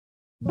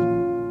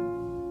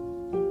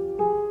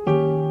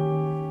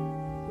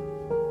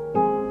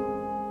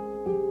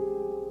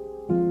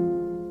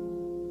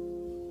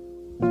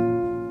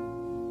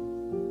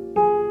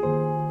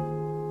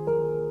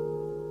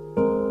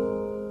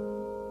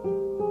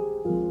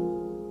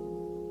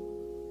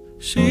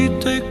She'd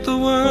take the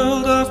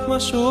world off my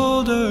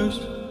shoulders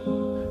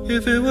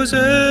if it was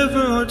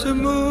ever hard to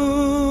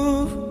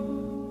move.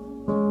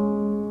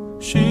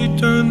 She'd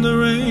turn the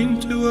rain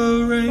to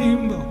a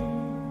rainbow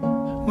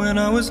when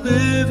I was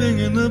living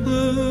in the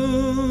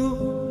blue.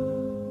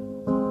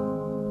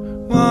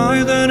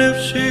 Why then, if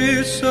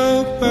she's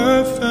so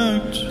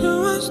perfect,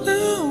 do I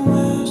still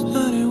wish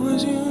that it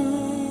was you?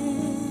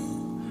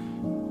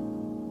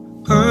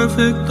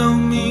 Perfect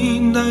don't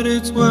mean that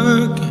it's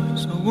working,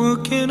 so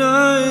what can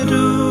I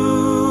do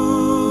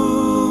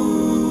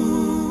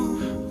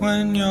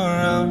when you're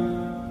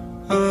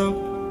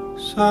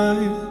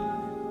outside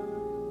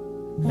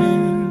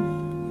in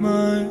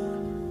my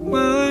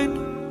mind?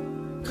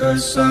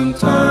 'Cause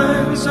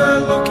sometimes I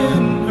look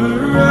in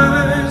her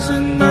eyes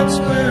and that's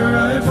where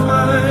I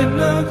find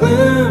a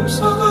glimpse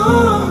of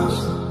us.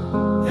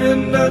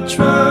 And I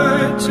try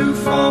to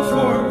fall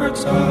for her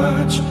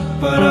touch,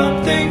 but I'm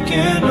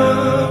thinking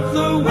of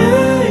the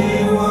way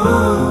it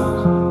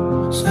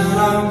was. Said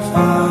I'm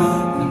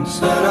fine and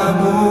said I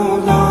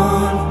moved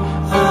on.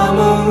 I'm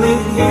only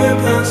here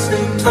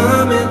passing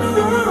time in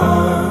her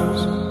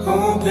arms,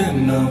 hoping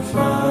I'll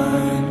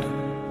find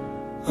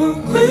a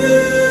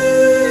glimpse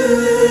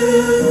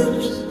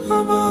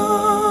of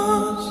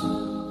us.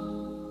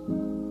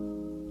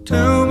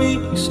 Tell me,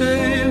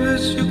 save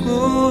us your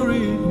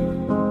glory.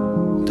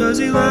 Does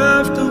he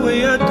laugh the way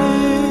I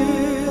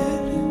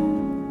did?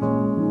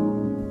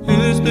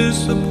 Is this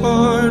a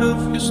part of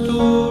your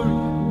story,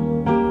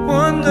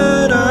 one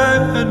that I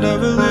had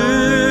never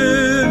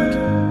lived?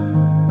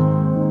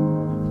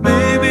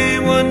 Maybe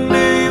one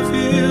day you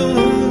feel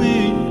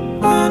lonely,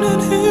 and in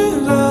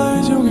his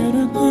eyes you'll get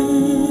a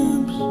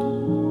glimpse.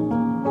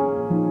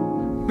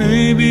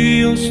 Maybe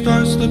you'll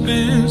start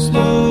slipping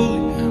slowly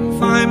and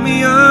find me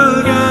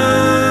again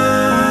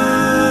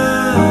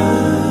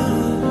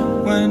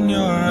when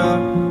you're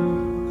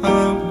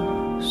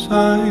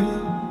outside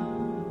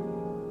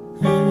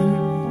in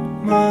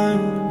my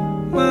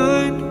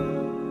mind.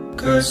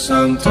 'Cause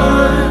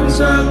sometimes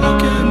I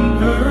look in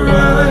her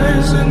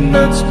eyes and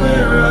that's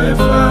where I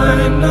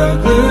find a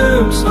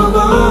glimpse of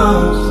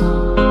us.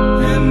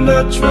 And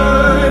I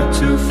try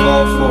to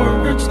fall for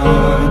her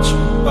touch,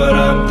 but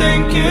I'm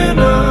thinking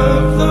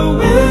of the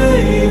way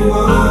it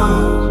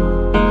was.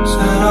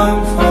 Said I'm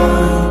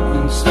fine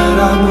and said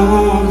I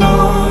moved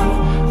on.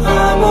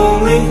 I'm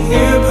only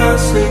here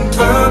passing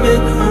time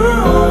in her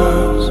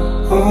arms,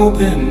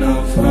 hoping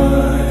I'll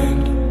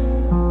find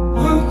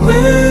a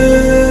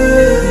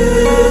glimpse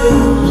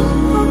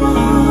of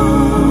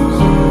us.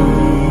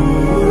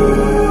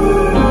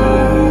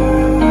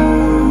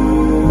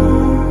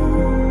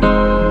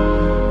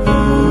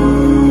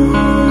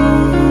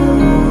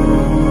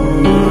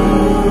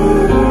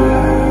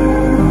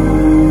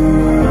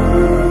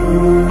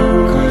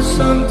 'Cause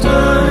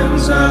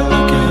sometimes I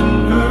look in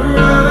her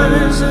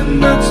eyes and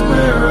that's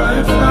where I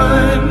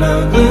find a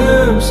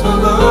glimpse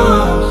of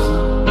us.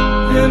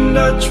 And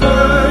I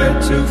try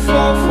to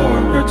fall for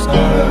her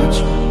touch,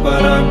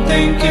 but I'm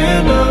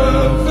thinking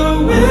of the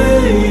way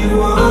it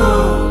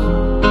was.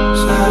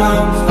 Said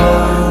I'm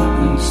fine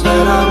and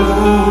said I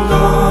moved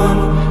on.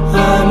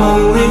 I'm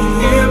only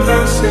here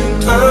passing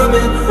time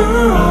in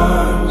her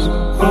arms,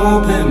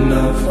 hoping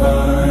I'll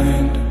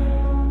find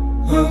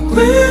a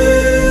glimpse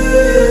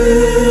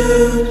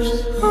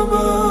of us.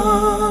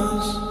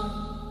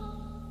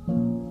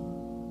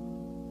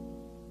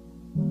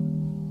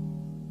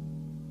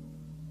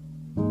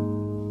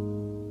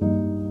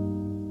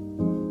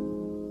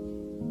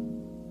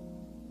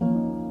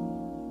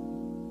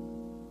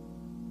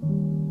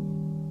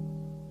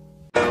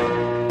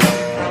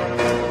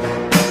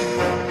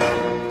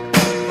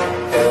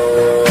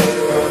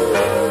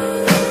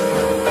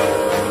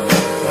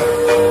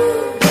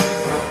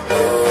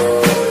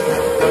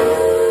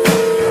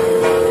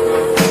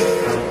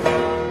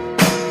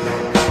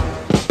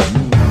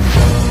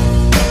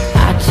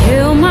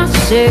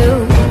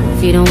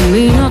 You don't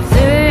mean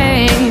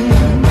nothing.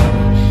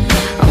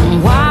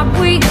 What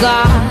we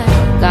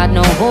got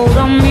no hold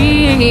on me.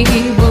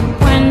 But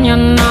when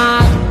you're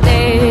not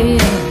there,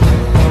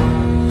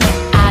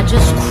 I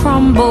just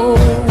crumble.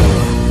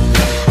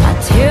 I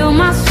tell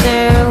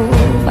myself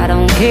I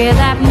don't care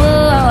that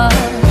much,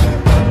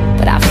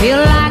 but I feel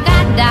like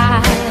I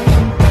die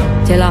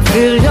till I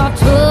feel your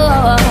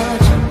touch.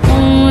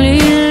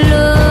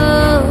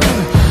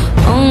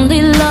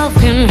 Only love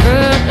can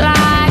hurt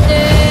like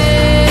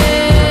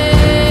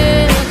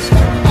this.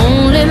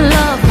 Only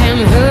love can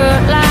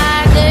hurt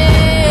like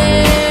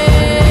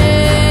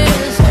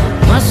this.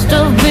 Must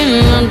have been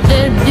a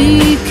deadly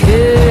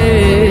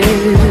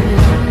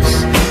kiss.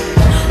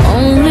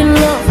 Only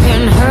love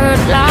can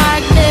hurt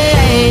like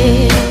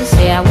this.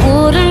 Say I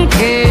wouldn't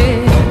care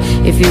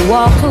if you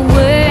walked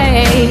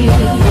away,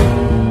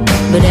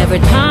 but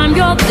every time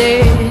you're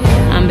there,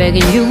 I'm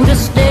begging you to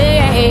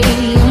stay.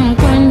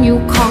 When you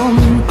come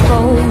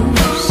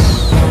close,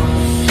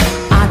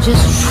 I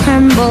just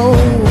tremble.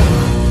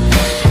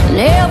 And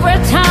every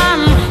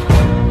time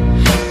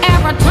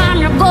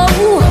you go,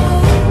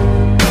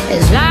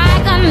 it's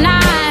like a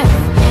knife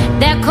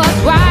that cuts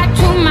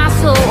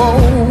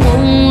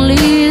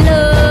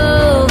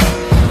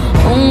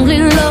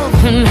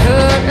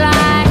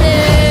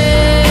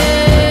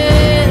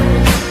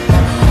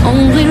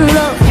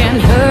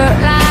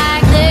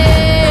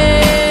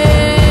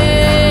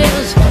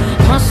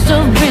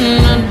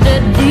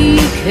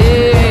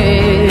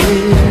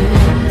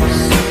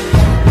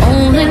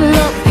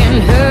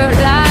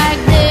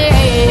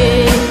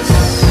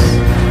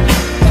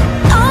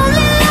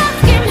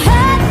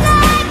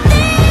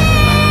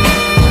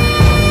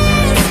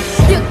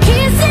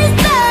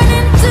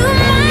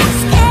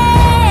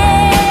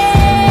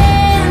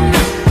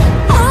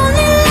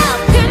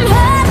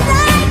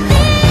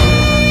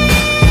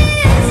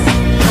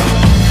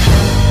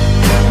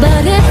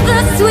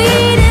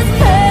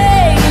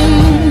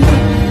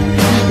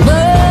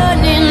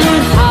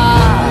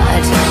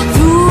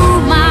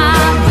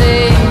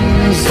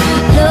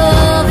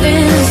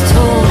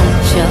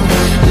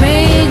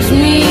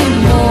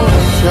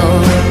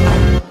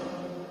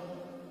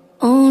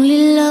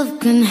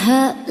can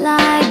hurt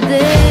like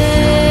this.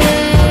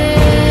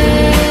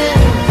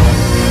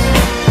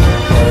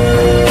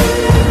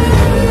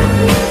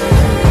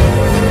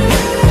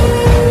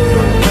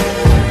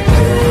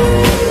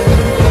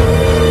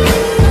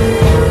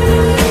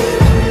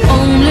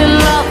 Only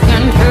love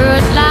can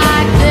hurt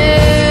like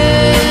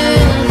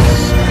this.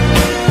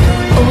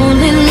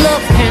 Only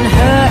love can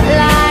hurt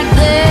like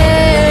this.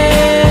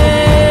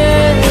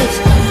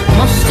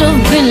 Must have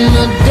been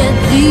a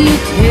deadly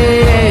kiss.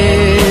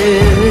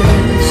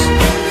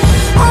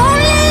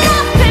 Only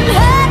love can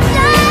hurt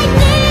like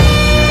this.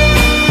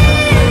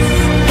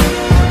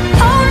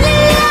 Only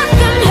love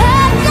can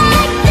hurt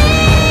like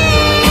this.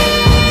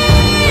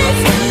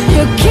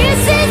 Your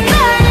kiss is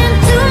burning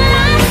to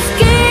my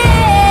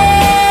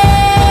skin.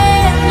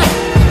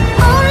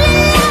 Only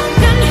love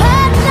can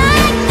hurt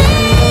like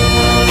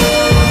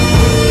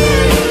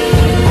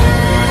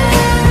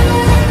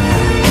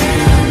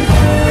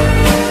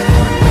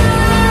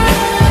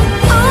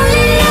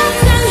Only love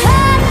can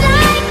hurt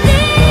like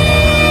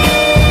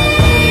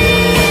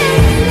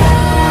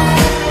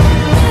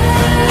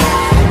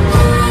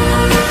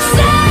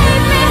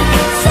Save me,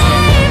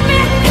 save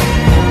me.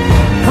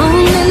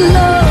 Only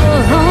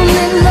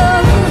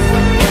love,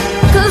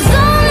 'cause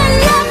only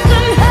love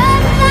can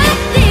hurt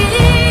like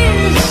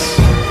this.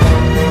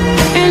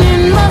 And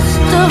it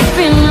must have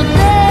been a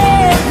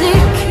deadly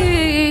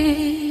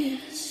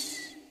kiss.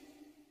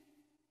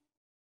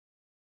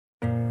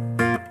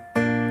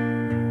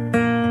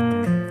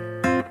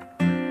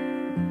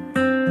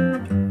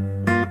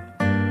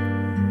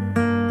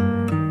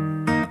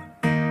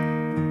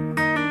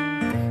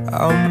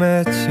 I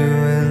met you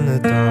in the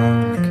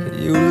dark,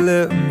 you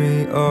lit me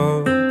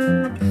up.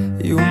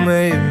 You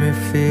made me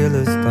feel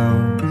as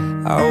though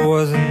I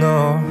wasn't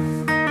off.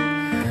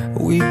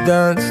 We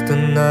danced the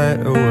night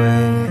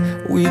away,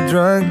 we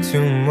drank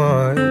too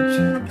much.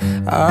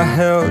 I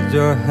held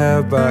your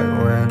hair back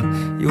when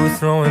you were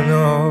throwing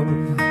up.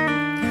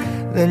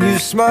 Then you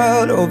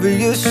smiled over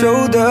your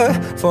shoulder.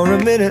 For a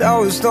minute I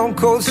was stone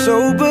cold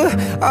sober.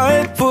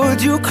 I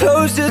pulled you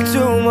closer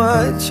to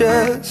my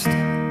chest,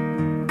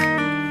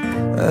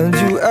 and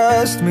you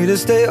asked me to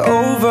stay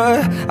over.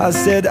 I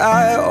said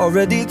I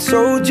already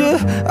told you.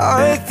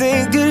 I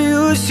think that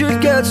you should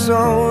get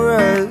some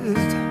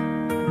rest.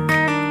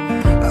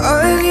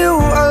 I knew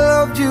I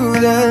loved you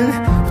then,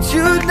 but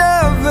you'd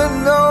never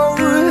know.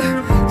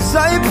 'Cause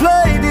I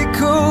played it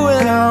cool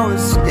and I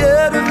was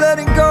scared of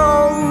letting go.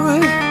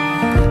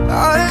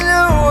 I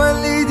knew I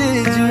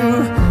needed you,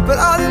 but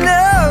I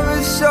never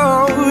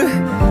showed.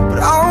 But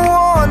I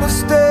wanna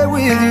stay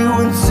with you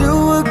until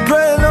we're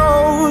gray and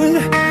old.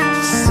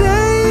 Just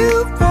say you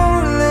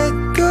won't let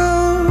go.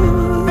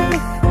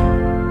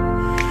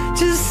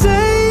 Just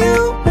say you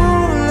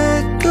won't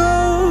let go.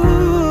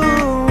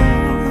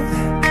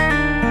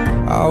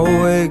 I'll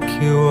wake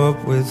you up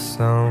with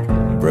some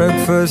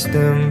breakfast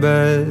in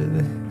bed.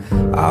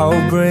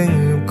 I'll bring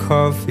you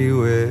coffee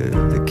with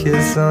a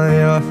kiss on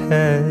your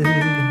head.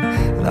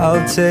 And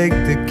I'll take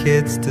the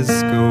kids to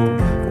school,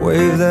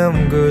 wave them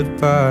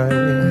goodbye.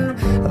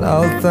 And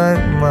I'll thank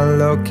my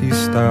lucky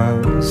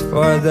stars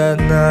for that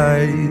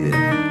night.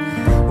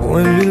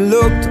 When you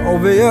looked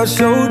over your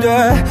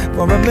shoulder,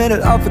 for a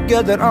minute I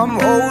forget that I'm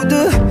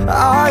older.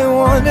 I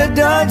wanna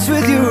dance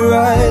with you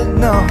right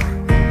now.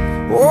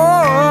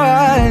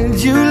 Oh, and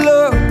you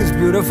look as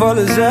beautiful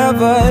as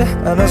ever,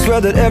 and I swear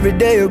that every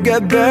day you'll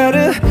get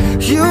better.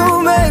 You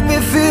make me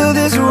feel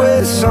this way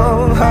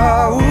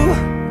somehow.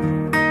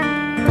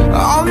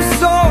 I'm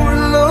so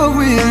in love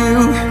with you,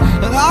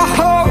 and I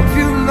hope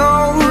you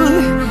know,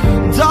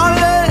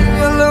 darling,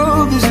 your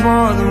love is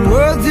more than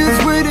worth its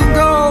weight in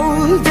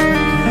gold.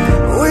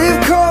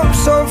 We've come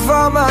so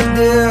far, my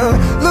dear,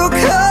 look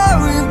how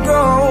we've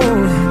grown.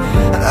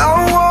 And I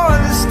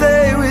wanna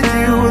stay with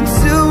you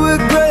until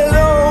we're gray and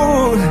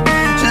old.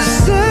 Just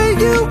say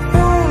you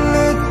won't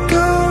let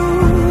go.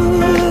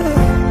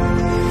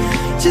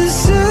 Just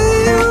say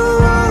you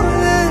won't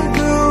let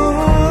go.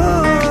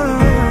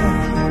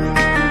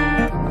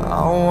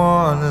 I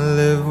wanna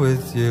live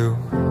with you,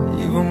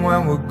 even when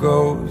we're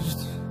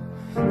ghosts.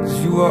 'Cause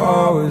you were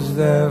always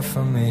there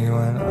for me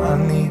when I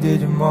needed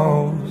you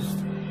most.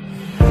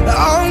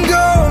 I'm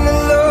gonna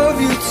love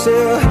you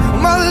till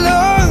my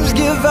lungs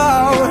give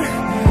out.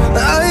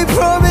 I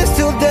promise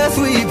till death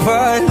we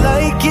part,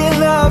 like in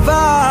our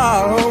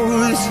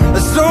vows.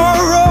 So I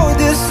wrote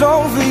this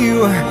song for you,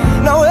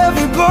 now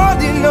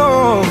everybody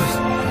knows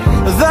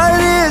that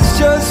it's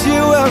just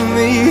you and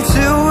me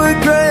till we're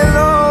gray and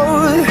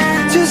old.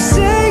 Just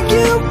say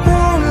you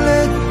won't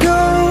let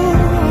go.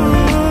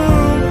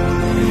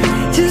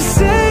 Just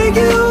say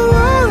you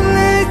won't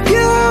let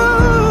go.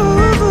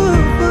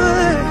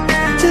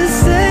 Just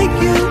say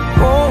you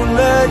won't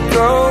let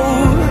go.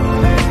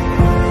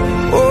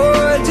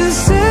 Oh, just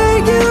say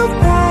you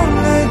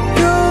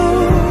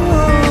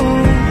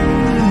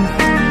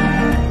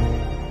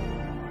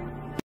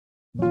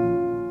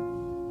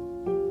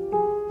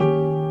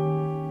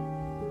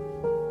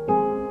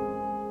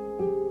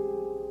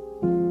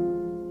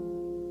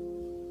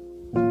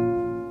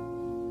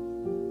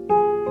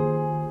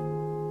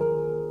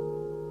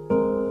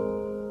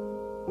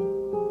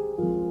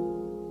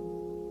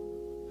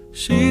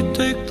She'd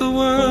take the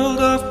world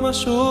off my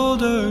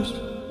shoulders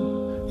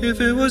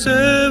if it was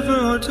ever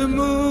hard to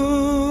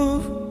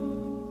move.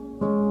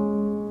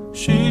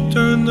 She'd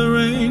turn the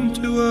rain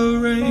to a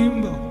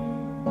rainbow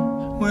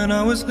when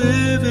I was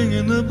living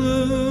in the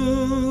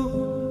blue.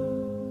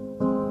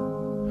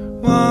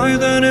 Why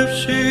then, if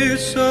she's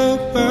so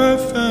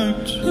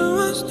perfect, do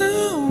I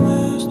still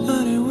wish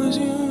that it was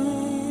you?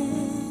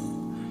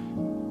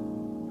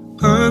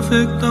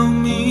 Perfect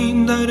don't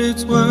mean that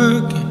it's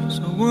working,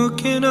 so what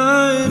can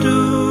I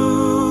do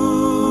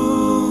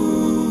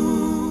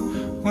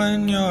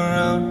when you're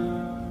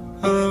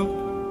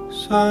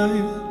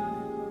outside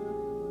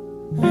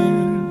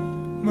in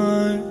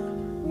my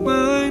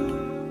mind?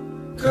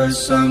 'Cause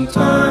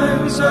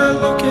sometimes I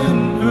look in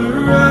her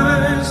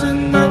eyes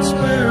and that's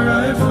where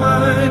I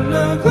find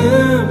a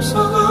glimpse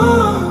of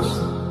us.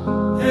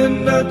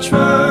 And I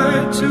try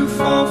to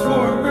fall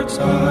for her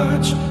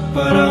touch,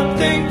 but I'm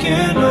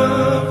thinking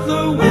of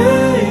the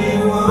way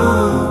it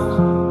was.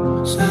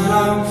 Said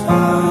I'm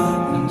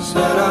fine and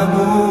said I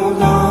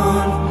moved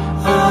on.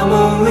 I'm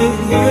only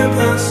here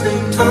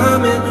passing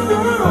time in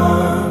her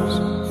arms,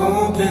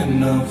 hoping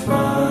I'll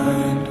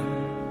find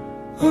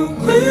a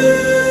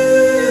glimpse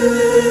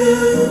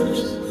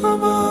of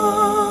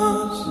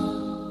us.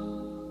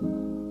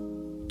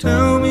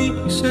 Tell me,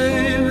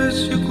 save us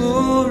your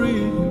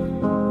glory.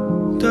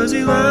 Does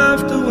he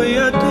laugh the way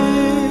I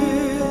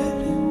did?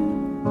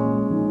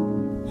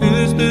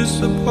 Is this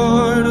a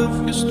part of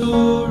your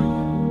story,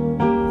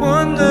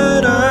 one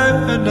that I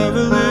had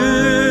never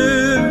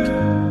lived?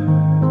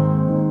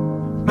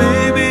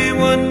 Maybe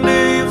one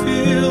day you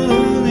feel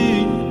lonely,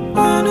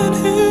 and in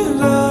his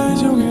eyes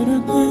you'll get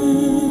a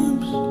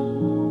glimpse.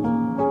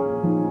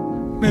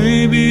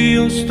 Maybe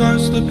you'll start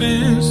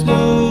slipping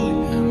slowly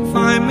and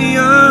find me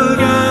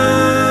again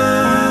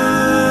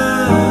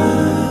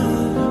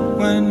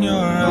when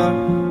you're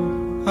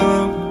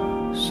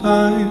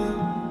outside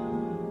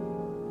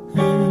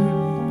in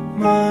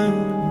my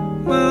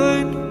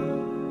mind.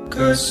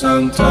 'Cause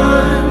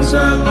sometimes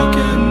I look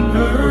in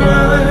her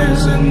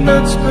eyes and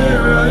that's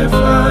where I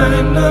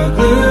find a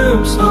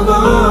glimpse of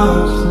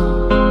us.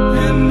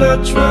 And I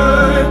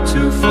try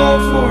to fall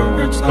for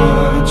her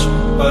touch,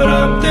 but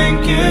I'm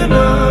thinking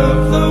of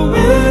the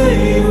way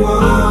it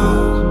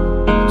was.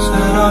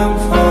 Said I'm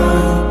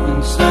fine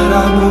and said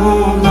I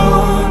moved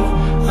on.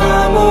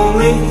 I'm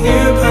only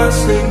here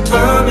passing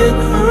time in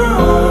her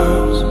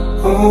arms,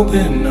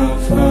 hoping I'll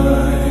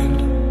find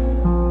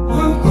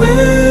a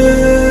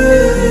glimpse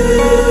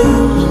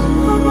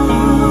of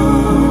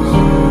us.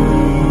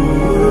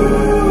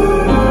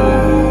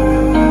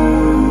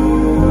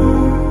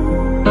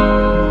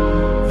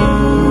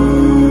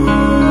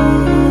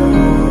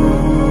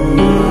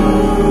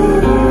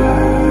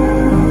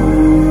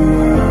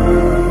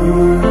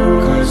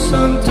 'Cause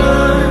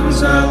sometimes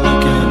I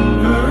look in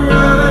her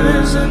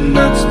eyes and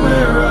that's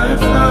where I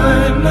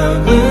find a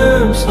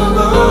glimpse of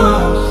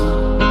us.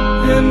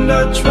 And I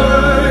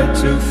try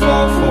to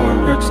fall for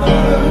her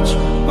touch,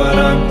 but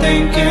I'm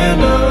thinking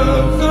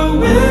of the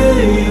way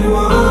it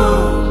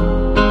was.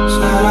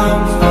 Said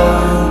I'm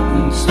fine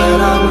and said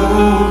I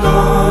moved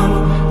on.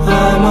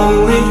 I'm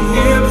only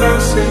here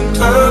passing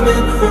time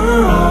in her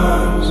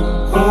arms,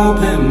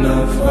 hoping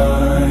I'll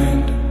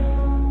find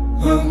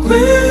a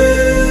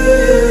glimpse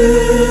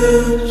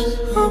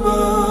of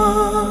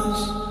us.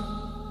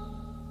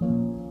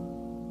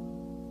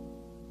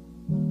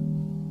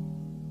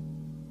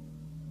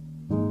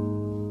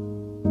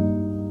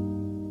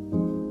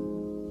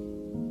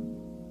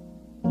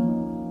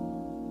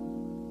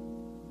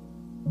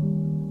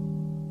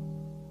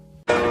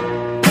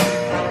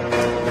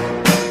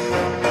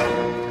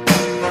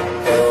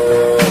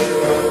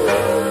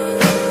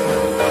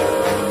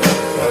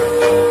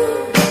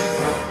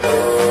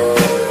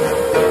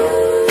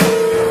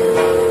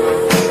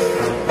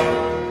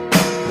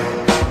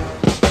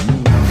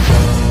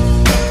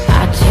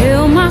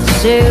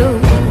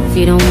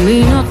 You don't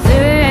mean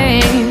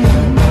nothing.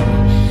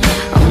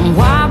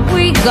 What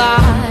we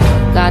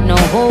got no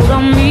hold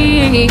on me.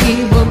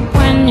 But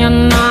when you're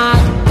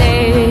not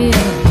there,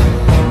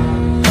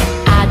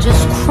 I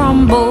just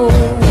crumble.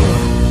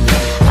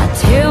 I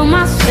tell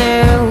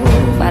myself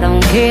I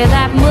don't care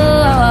that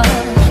much,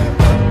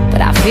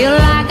 but I feel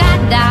like I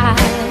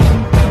die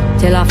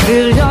till I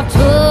feel your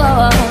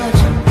touch.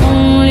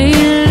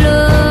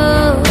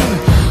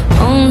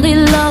 Only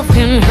love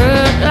can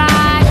hurt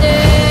like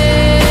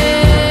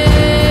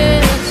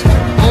this.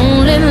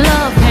 Only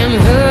love can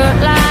hurt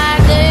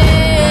like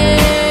this.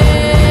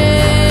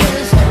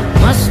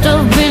 Must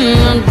have been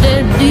a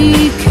deadly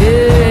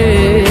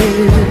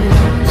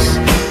kiss.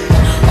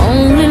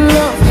 Only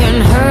love can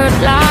hurt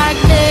like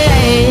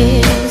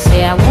this. Say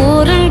I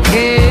wouldn't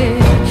care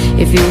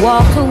if you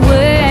walked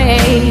away,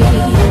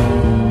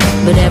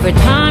 but every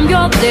time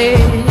you're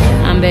there,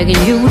 I'm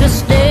begging you to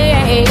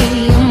stay.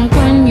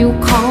 When you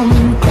come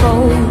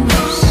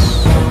close,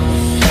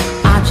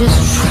 I just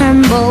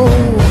tremble.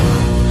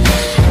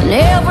 And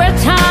every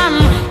time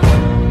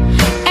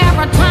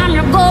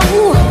you go,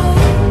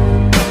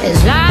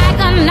 it's like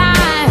a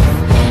knife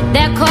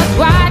that cuts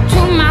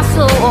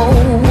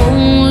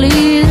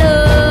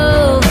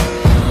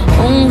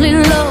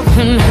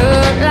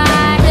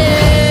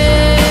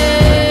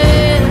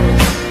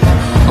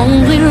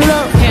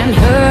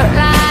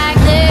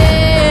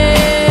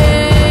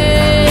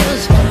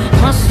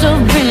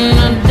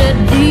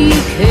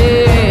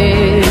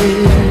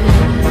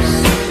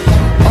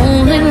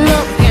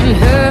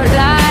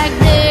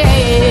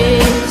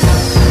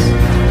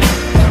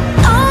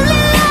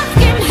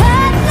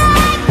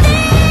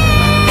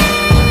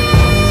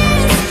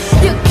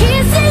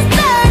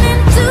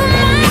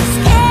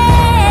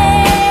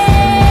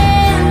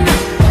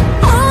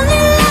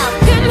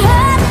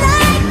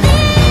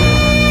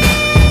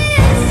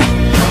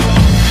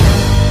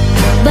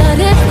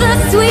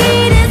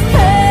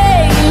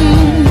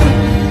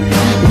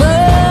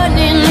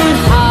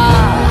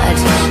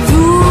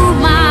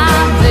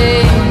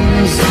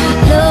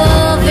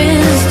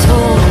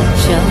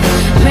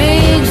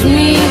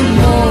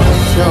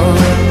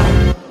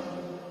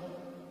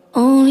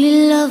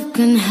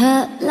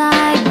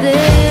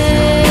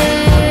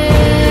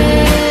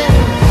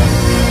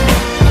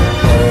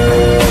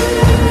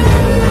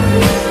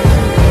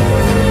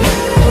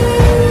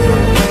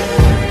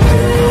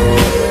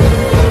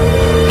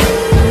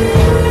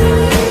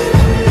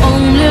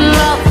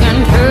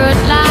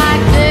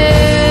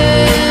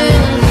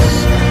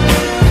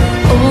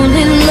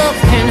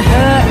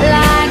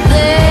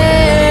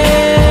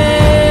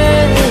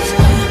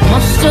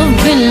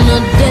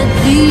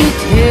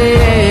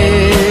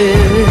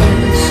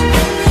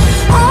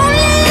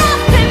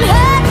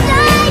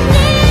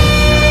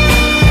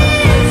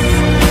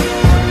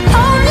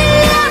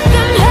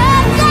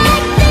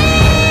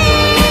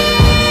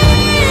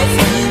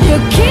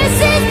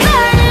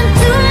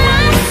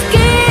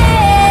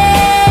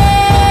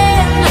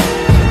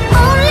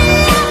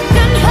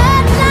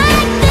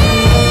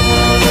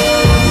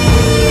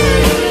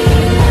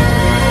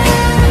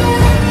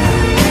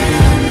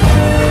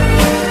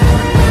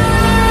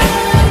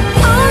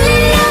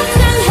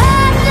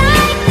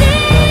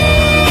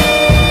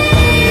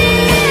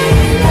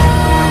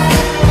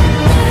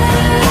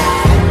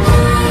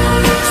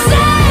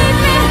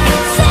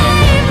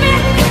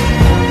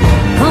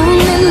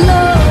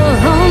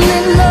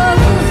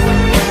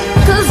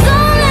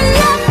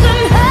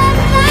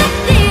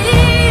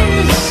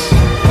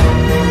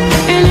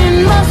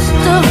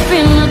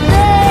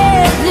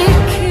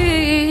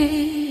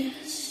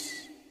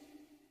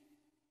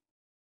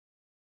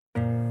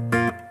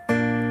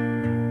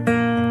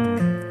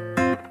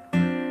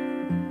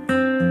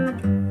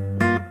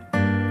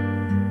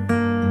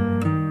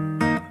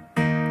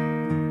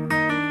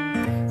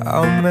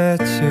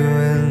met you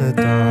in the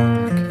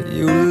dark,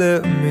 you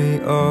lit me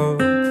up.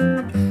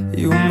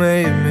 You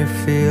made me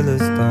feel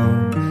as though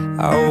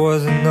I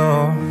wasn't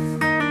off.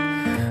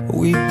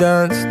 We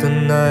danced the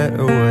night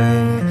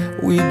away,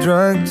 we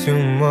drank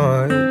too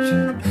much.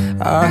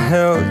 I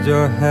held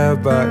your hair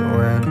back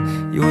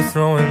when you were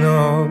throwing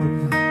up.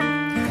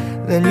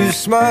 Then you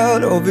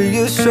smiled over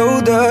your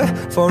shoulder.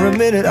 For a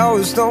minute I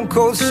was stone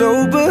cold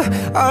sober.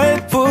 I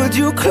pulled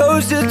you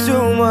closer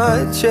to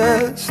my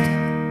chest,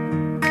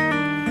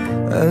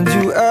 and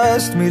you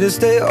asked me to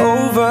stay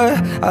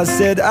over. I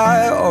said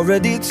I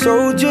already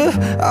told you,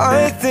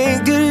 I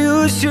think that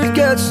you should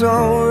get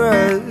some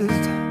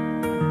rest.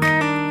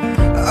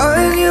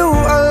 I knew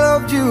I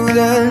loved you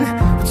then,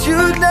 but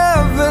you'd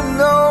never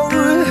know.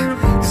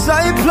 'Cause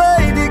I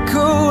played it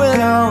cool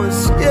and I was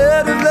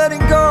scared of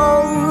letting go.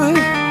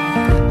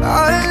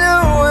 I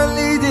knew I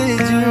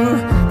needed you,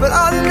 but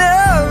I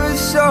never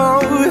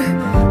showed.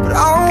 But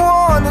I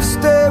wanna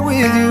stay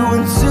with you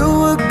until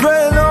we're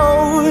growing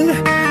old.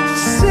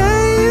 Just say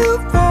you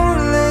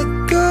won't let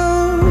go.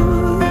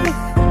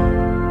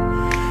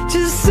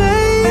 Just say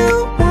you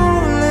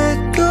won't let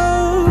go.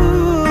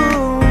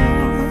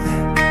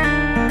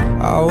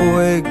 I'll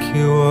wake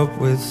you up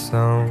with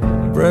some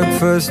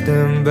breakfast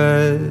in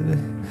bed.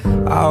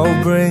 I'll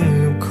bring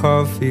you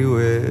coffee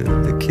with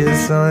a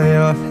kiss on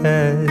your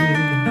head.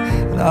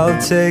 And I'll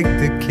take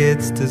the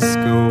kids to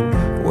school,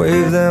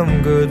 wave them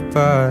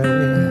goodbye.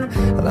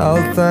 And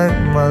I'll thank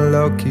my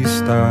lucky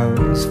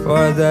stars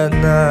for that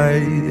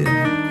night.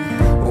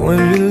 When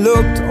you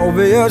looked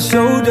over your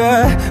shoulder,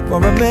 for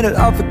a minute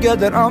I forget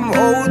that I'm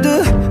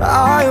older.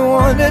 I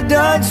wanna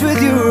dance with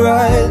you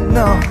right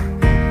now.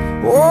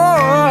 Oh,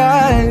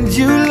 and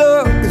you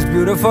look as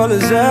beautiful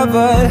as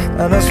ever,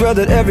 and I swear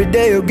that every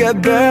day you'll get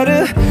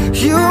better.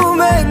 You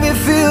make me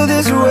feel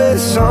this way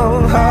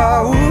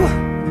somehow.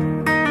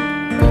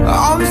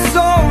 I'm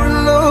so in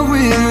love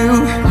with you,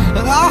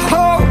 and I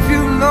hope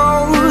you know,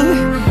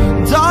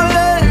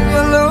 darling,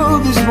 your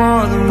love is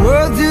more than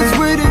worth its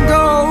weight in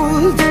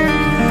gold.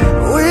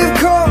 We've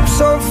come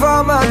so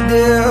far, my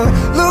dear,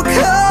 look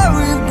how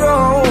we've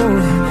grown.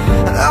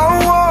 And I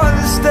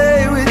wanna stay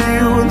with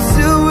you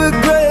until we're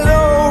great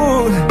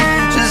old.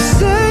 Just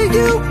say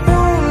you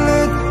won't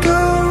let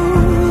go.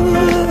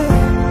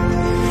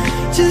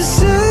 Just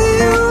say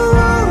you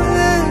won't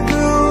let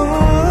go.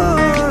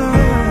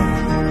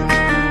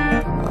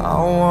 I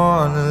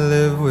wanna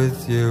live with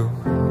you,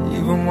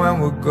 even when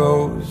we're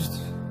ghosts.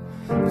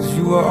 'Cause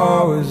you were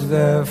always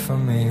there for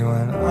me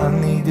when I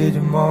needed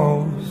you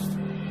most.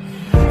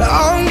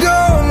 I'm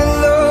gonna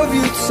love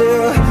you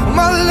till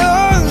my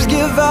lungs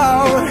give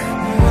out.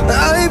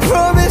 I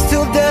promise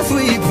till death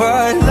we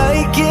part,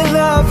 like in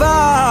our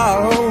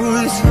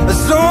vows.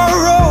 So I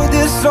wrote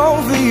this song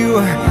for you,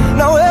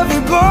 now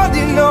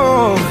everybody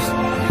knows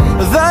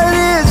that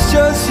it's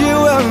just you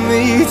and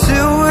me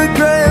till we're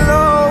grey.